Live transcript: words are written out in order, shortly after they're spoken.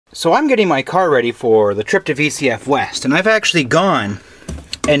So I'm getting my car ready for the trip to VCF West, and I've actually gone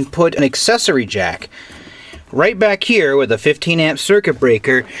and put an accessory jack right back here with a 15 amp circuit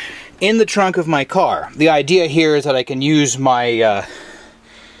breaker in the trunk of my car. The idea here is that I can use my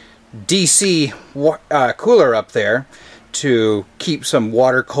DC cooler up there to keep some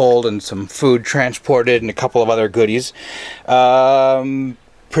water cold and some food transported and a couple of other goodies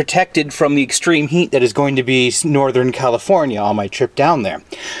protected from the extreme heat that is going to be Northern California on my trip down there.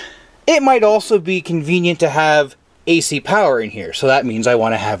 It might also be convenient to have AC power in here, so that means I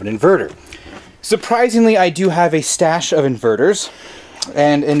want to have an inverter. Surprisingly, I do have a stash of inverters,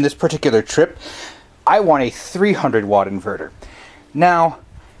 and in this particular trip, I want a 300 watt inverter. Now,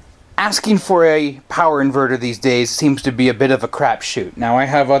 asking for a power inverter these days seems to be a bit of a crapshoot. Now, I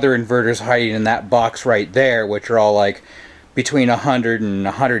have other inverters hiding in that box right there, which are all like between 100 and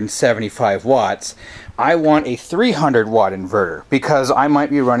 175 watts. I want a 300 watt inverter because I might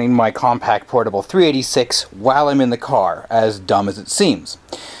be running my compact portable 386 while I'm in the car, as dumb as it seems.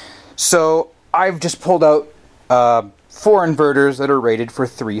 So I've just pulled out 4 inverters that are rated for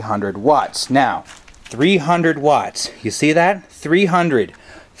 300 watts. Now, 300 watts, you see that? 300.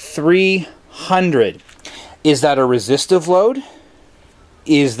 300. Is that a resistive load?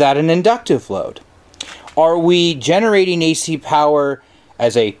 Is that an inductive load? Are we generating AC power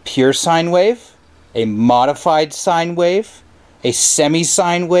as a pure sine wave, a modified sine wave, a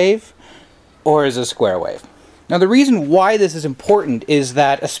semi-sine wave, or as a square wave? Now, the reason why this is important is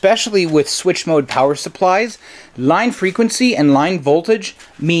that, especially with switch mode power supplies, line frequency and line voltage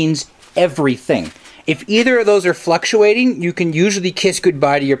means everything. If either of those are fluctuating, you can usually kiss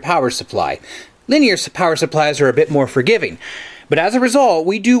goodbye to your power supply. Linear power supplies are a bit more forgiving. But as a result,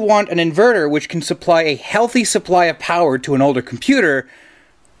 we do want an inverter which can supply a healthy supply of power to an older computer,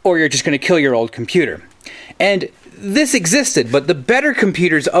 or you're just going to kill your old computer. And this existed, but the better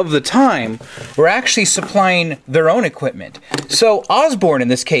computers of the time were actually supplying their own equipment. So Osborne, in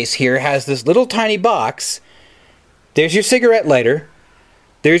this case here, has this little tiny box. There's your cigarette lighter.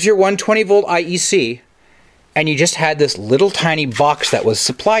 There's your 120 volt IEC. And you just had this little tiny box that was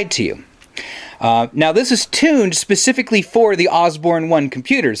supplied to you. Now, this is tuned specifically for the Osborne 1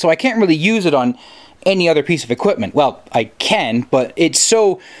 computer, so I can't really use it on any other piece of equipment. Well, I can, but it's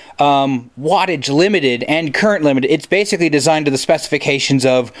so wattage limited and current limited. It's basically designed to the specifications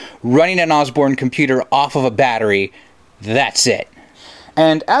of running an Osborne computer off of a battery. That's it.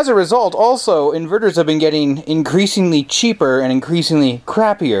 And as a result, also, inverters have been getting increasingly cheaper and increasingly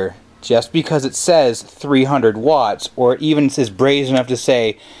crappier just because it says 300 watts, or it even is brazen enough to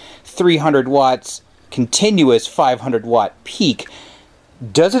say 300 watts continuous 500 watt peak.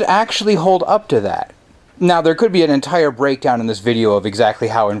 Does it actually hold up to that? Now, there could be an entire breakdown in this video of exactly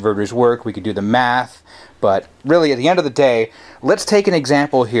how inverters work. We could do the math, but really at the end of the day, let's take an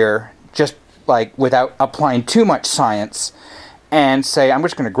example here, just like without applying too much science, and say I'm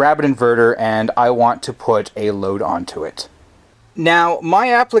just going to grab an inverter and I want to put a load onto it. Now,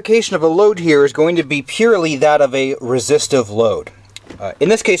 my application of a load here is going to be purely that of a resistive load. In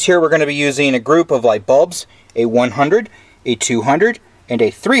this case here, we're going to be using a group of light bulbs, a 100, a 200, and a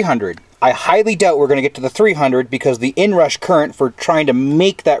 300. I highly doubt we're going to get to the 300 because the inrush current for trying to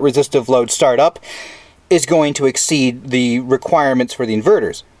make that resistive load start up is going to exceed the requirements for the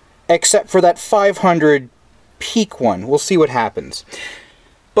inverters. Except for that 500 peak one. We'll see what happens.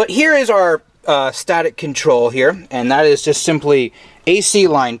 But here is our static control here, and that is just simply AC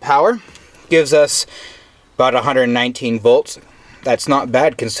line power. Gives us about 119 volts. That's not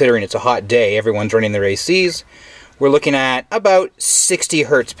bad considering it's a hot day. Everyone's running their ACs. We're looking at about 60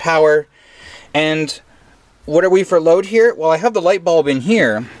 hertz power. And what are we for load here? Well, I have the light bulb in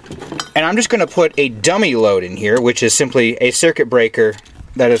here, and I'm just going to put a dummy load in here, which is simply a circuit breaker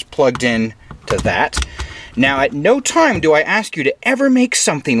that is plugged in to that. Now, at no time do I ask you to ever make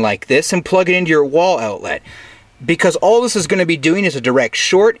something like this and plug it into your wall outlet, because all this is going to be doing is a direct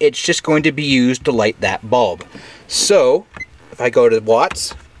short. It's just going to be used to light that bulb. So if I go to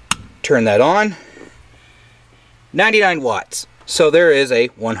watts, turn that on, 99 watts. So there is a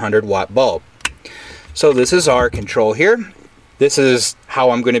 100 watt bulb. So this is our control here. This is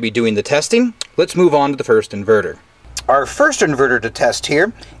how I'm going to be doing the testing. Let's move on to the first inverter. Our first inverter to test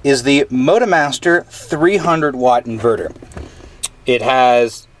here is the Motomaster 300 watt inverter. It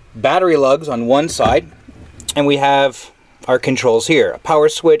has battery lugs on one side, and we have our controls here. A power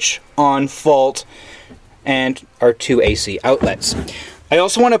switch, on, fault, and our 2 AC outlets. I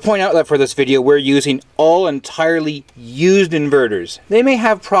also want to point out that for this video we're using all entirely used inverters. They may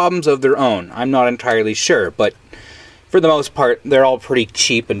have problems of their own, I'm not entirely sure, but for the most part they're all pretty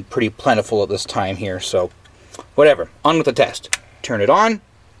cheap and pretty plentiful at this time here, so whatever. On with the test. Turn it on,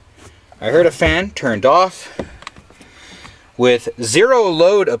 I heard a fan turned off. With 0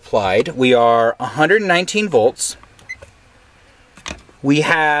 load applied, we are 119 volts. We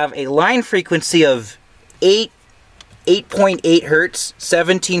have a line frequency of 8.8 hertz,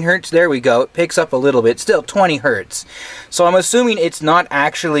 17 hertz, there we go. It picks up a little bit, still 20 hertz. So I'm assuming it's not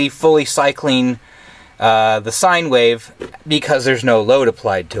actually fully cycling the sine wave because there's no load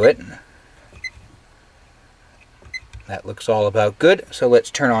applied to it. That looks all about good. So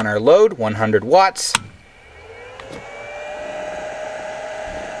let's turn on our load, 100 watts.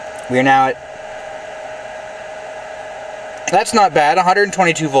 We're now at... That's not bad,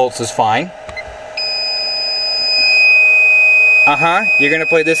 122 volts is fine. You're gonna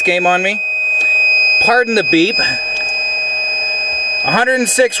play this game on me? Pardon the beep.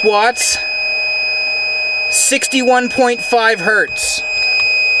 106 watts, 61.5 hertz.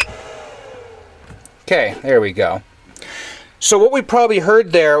 Okay, there we go. So what we probably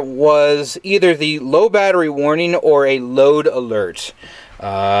heard there was either the low battery warning or a load alert.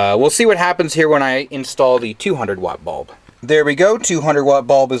 We'll see what happens here when I install the 200 watt bulb. There we go, 200 watt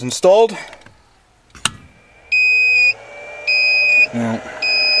bulb is installed.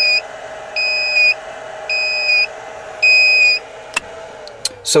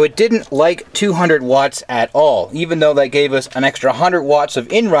 So it didn't like 200 watts at all. Even though that gave us an extra 100 watts of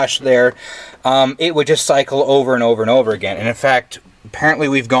inrush there, it would just cycle over and over and over again. And in fact, apparently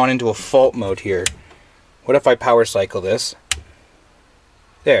we've gone into a fault mode here. What if I power cycle this?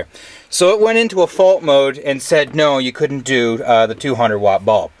 There. So it went into a fault mode and said, no, you couldn't do the 200 watt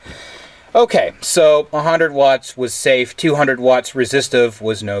bulb. Okay, so 100 watts was safe, 200 watts resistive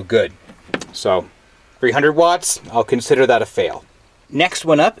was no good. So 300 watts, I'll consider that a fail. Next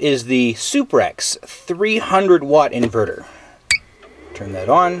one up is the Suprex 300 watt inverter. Turn that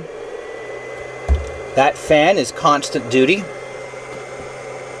on. That fan is constant duty.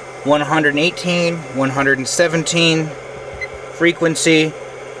 118, 117 frequency,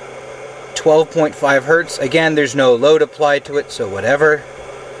 12.5 hertz. Again, there's no load applied to it, so whatever.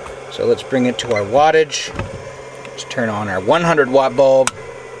 So let's bring it to our wattage. Let's turn on our 100 watt bulb.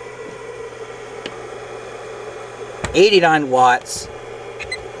 89 watts.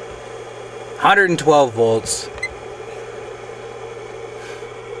 112 volts.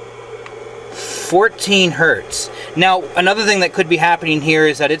 14 hertz. Now, another thing that could be happening here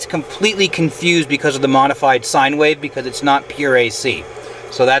is that it's completely confused because of the modified sine wave, because it's not pure AC.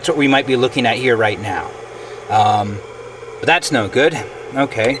 So that's what we might be looking at here right now. But that's no good.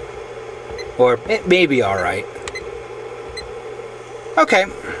 Okay. Or it may be alright. Okay.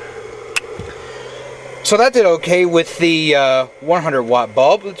 So that did okay with the 100 watt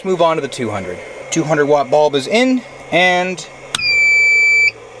bulb. Let's move on to the 200. 200 watt bulb is in, and...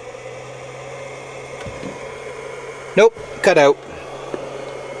 Nope, cut out.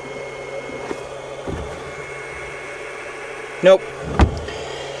 Nope.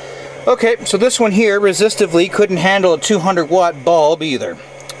 Okay, so this one here resistively couldn't handle a 200 watt bulb either.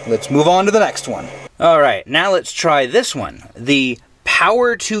 Let's move on to the next one. Alright, now let's try this one. The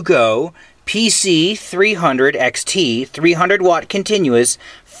Power to Go PC 300 XT 300 watt continuous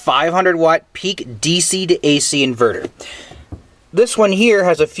 500 watt peak DC to AC inverter. This one here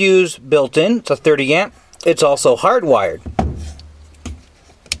has a fuse built in. It's a 30 amp. It's also hardwired.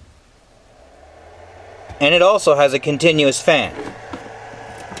 And it also has a continuous fan.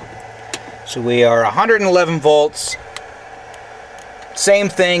 So we are 111 volts. Same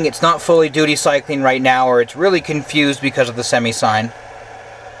thing, it's not fully duty cycling right now, or it's really confused because of the semi-sine.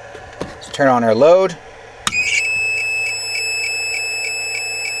 Let's turn on our load.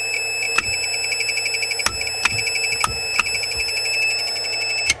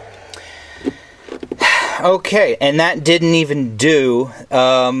 Okay, and that didn't even do,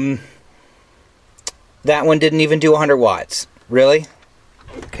 that one didn't even do 100 watts. Really?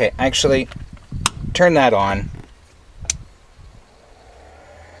 Okay, actually, turn that on.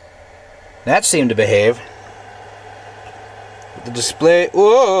 That seemed to behave. The display,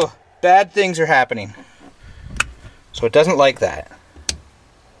 whoa, bad things are happening. So it doesn't like that.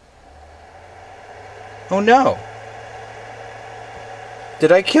 Oh no.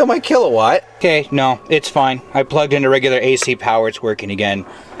 Did I kill my kilowatt? Okay, no, it's fine. I plugged into regular AC power, it's working again.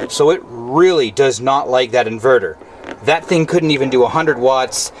 So it really does not like that inverter. That thing couldn't even do 100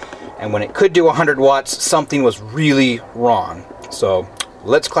 watts, and when it could do 100 watts, something was really wrong. So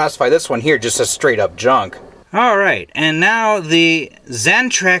let's classify this one here just as straight up junk. Alright, and now the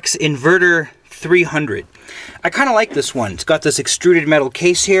Xantrex Inverter 300. I kind of like this one. It's got this extruded metal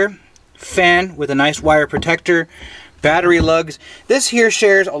case here, fan with a nice wire protector, battery lugs. This here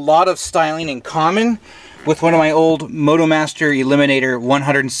shares a lot of styling in common with one of my old MotoMaster Eliminator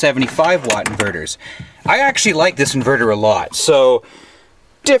 175 watt inverters. I actually like this inverter a lot. So,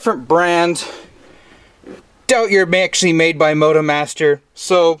 different brand. Doubt you're actually made by MotoMaster.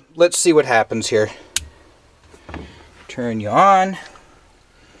 So, let's see what happens here. Turn you on.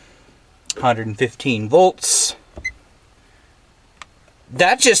 115 volts.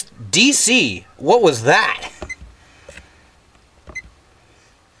 That's just DC. What was that?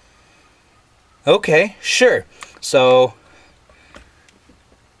 Okay, sure. So,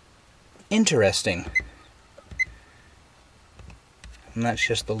 interesting. And that's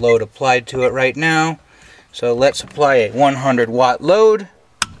just the load applied to it right now. So let's apply a 100 watt load.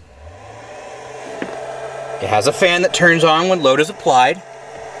 It has a fan that turns on when load is applied.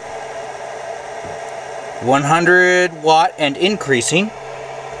 100 watt and increasing.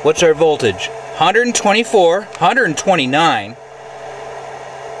 What's our voltage? 124, 129.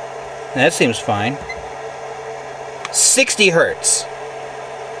 That seems fine. 60 hertz.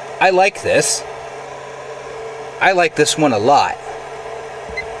 I like this. I like this one a lot.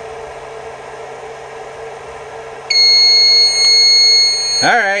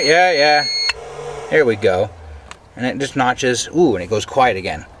 Alright, yeah. There we go. And it just notches. Ooh, and it goes quiet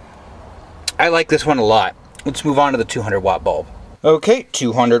again. I like this one a lot. Let's move on to the 200 watt bulb. Okay,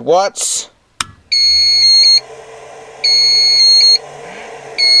 200 watts.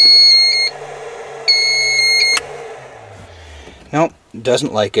 Nope,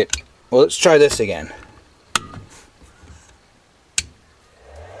 doesn't like it. Well, let's try this again.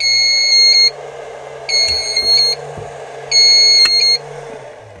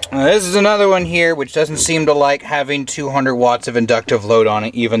 Now, this is another one here which doesn't seem to like having 200 watts of inductive load on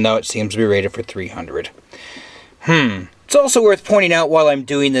it, even though it seems to be rated for 300. It's also worth pointing out while I'm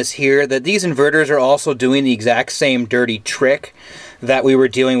doing this here that these inverters are also doing the exact same dirty trick that we were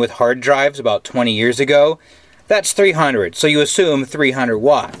dealing with hard drives about 20 years ago. That's 300, so you assume 300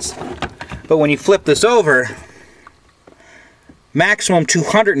 watts. But when you flip this over, maximum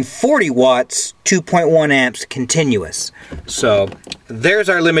 240 watts, 2.1 amps continuous. So there's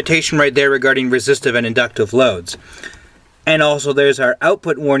our limitation right there regarding resistive and inductive loads. And also there's our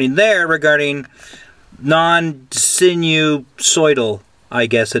output warning there regarding non-sinusoidal, I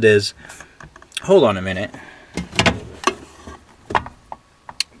guess it is. Hold on a minute.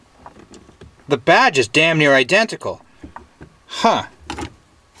 The badge is damn near identical. Huh.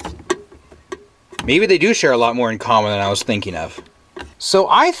 Maybe they do share a lot more in common than I was thinking of. So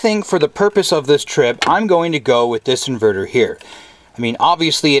I think for the purpose of this trip, I'm going to go with this inverter here. I mean,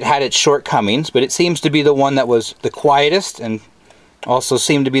 obviously it had its shortcomings, but it seems to be the one that was the quietest and also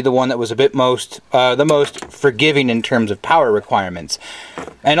seemed to be the one that was a bit the most forgiving in terms of power requirements.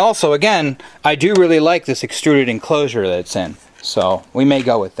 And also, again, I do really like this extruded enclosure that it's in. So we may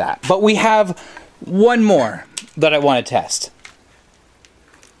go with that. But we have one more that I want to test.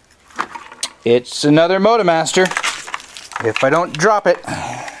 It's another MotoMaster. If I don't drop it.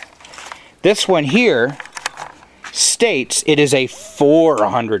 This one here states it is a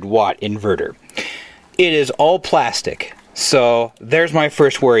 400 watt inverter. It is all plastic. So there's my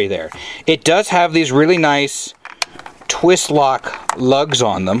first worry there. It does have these really nice twist lock lugs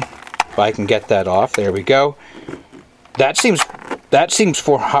on them. If I can get that off. There we go. That seems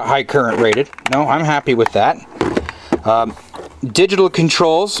for high current rated. No, I'm happy with that. Digital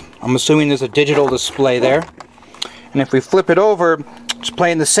controls. I'm assuming there's a digital display there. And if we flip it over, it's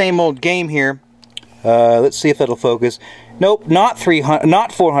playing the same old game here. Let's see if that'll focus. Nope, not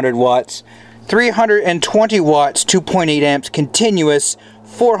 400 watts. 320 watts, 2.8 amps continuous,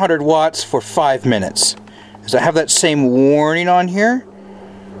 400 watts for 5 minutes. Does it have that same warning on here?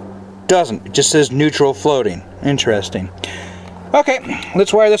 Doesn't. It just says neutral floating. Interesting. Okay,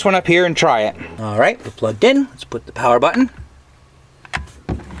 let's wire this one up here and try it. Alright, we're plugged in. Let's put the power button.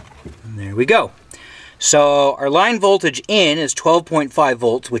 And there we go. So our line voltage in is 12.5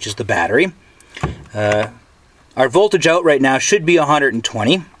 volts, which is the battery. Our voltage out right now should be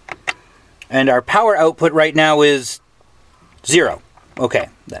 120. And our power output right now is 0. Okay,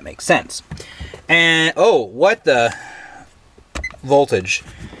 that makes sense. And, oh, what the voltage?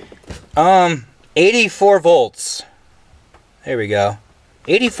 84 volts. There we go.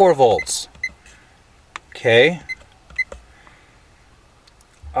 84 volts. Okay.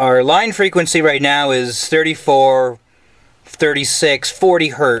 Our line frequency right now is 34, 36, 40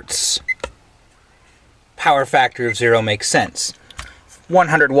 hertz. Power factor of 0 makes sense.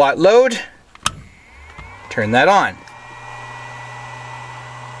 100 watt load. Turn that on.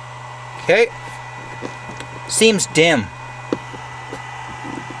 Okay. Seems dim.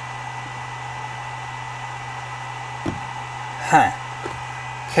 Huh.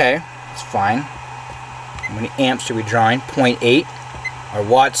 Okay, that's fine. How many amps are we drawing? 0.8. Our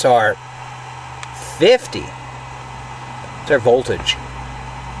watts are 50. That's our voltage.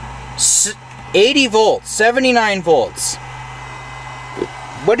 80 volts, 79 volts.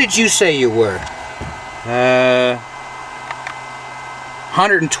 What did you say you were?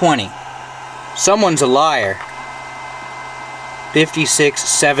 120. Someone's a liar. 56,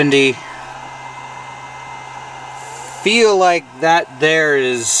 70. Feel like that there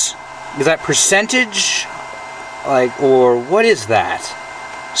is that percentage? Like, or what is that?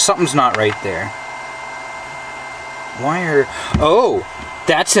 Something's not right there. Oh,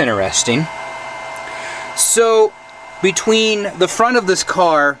 that's interesting. So, between the front of this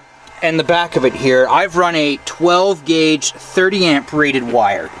car and the back of it here, I've run a 12 gauge 30 amp rated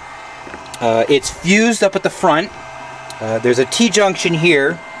wire. It's fused up at the front. There's a T-junction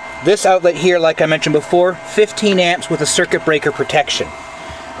here. This outlet here, like I mentioned before, 15 amps with a circuit breaker protection.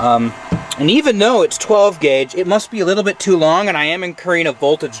 And even though it's 12 gauge, it must be a little bit too long, and I am incurring a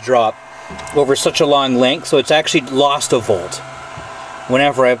voltage drop over such a long length, so it's actually lost a volt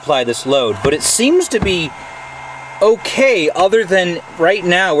whenever I apply this load. But it seems to be okay, other than right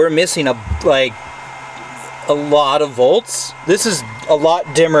now we're missing a lot of volts. This is a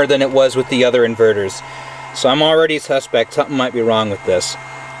lot dimmer than it was with the other inverters. So I'm already suspect something might be wrong with this.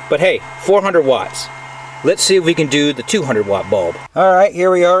 But hey, 400 watts. Let's see if we can do the 200 watt bulb. Alright,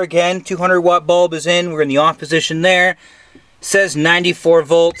 here we are again. 200 watt bulb is in. We're in the off position there. Says 94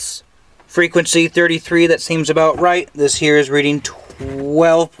 volts. Frequency 33. That seems about right. This here is reading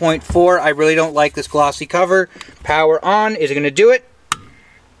 12.4. I really don't like this glossy cover. Power on. Is it going to do it?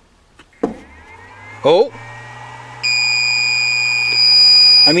 Oh.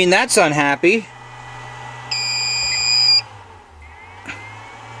 I mean, that's unhappy.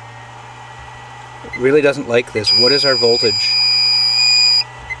 Really doesn't like this. What is our voltage?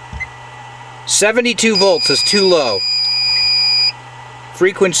 72 volts is too low.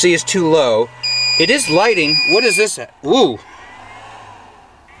 Frequency is too low. It is lighting. What is this at? Ooh.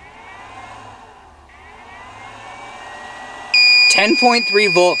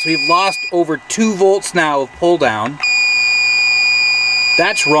 .3 volts. We've lost over 2 volts now of pull down.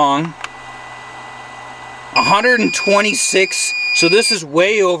 That's wrong. 126. So this is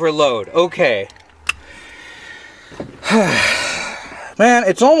way over load. Okay. Man,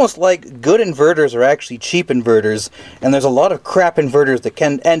 it's almost like good inverters are actually cheap inverters, and there's a lot of crap inverters that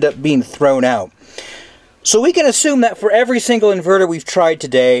can end up being thrown out. So we can assume that for every single inverter we've tried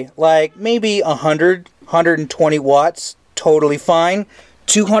today, like maybe 100, 120 watts, totally fine.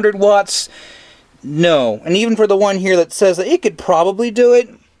 200 watts, no. And even for the one here that says that it could probably do it,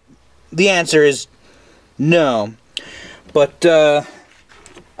 the answer is no. But,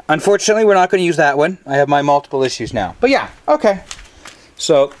 unfortunately, we're not going to use that one. I have my multiple issues now. But yeah, okay.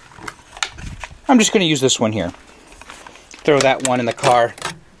 So, I'm just going to use this one here. Throw that one in the car,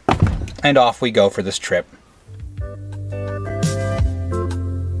 and off we go for this trip.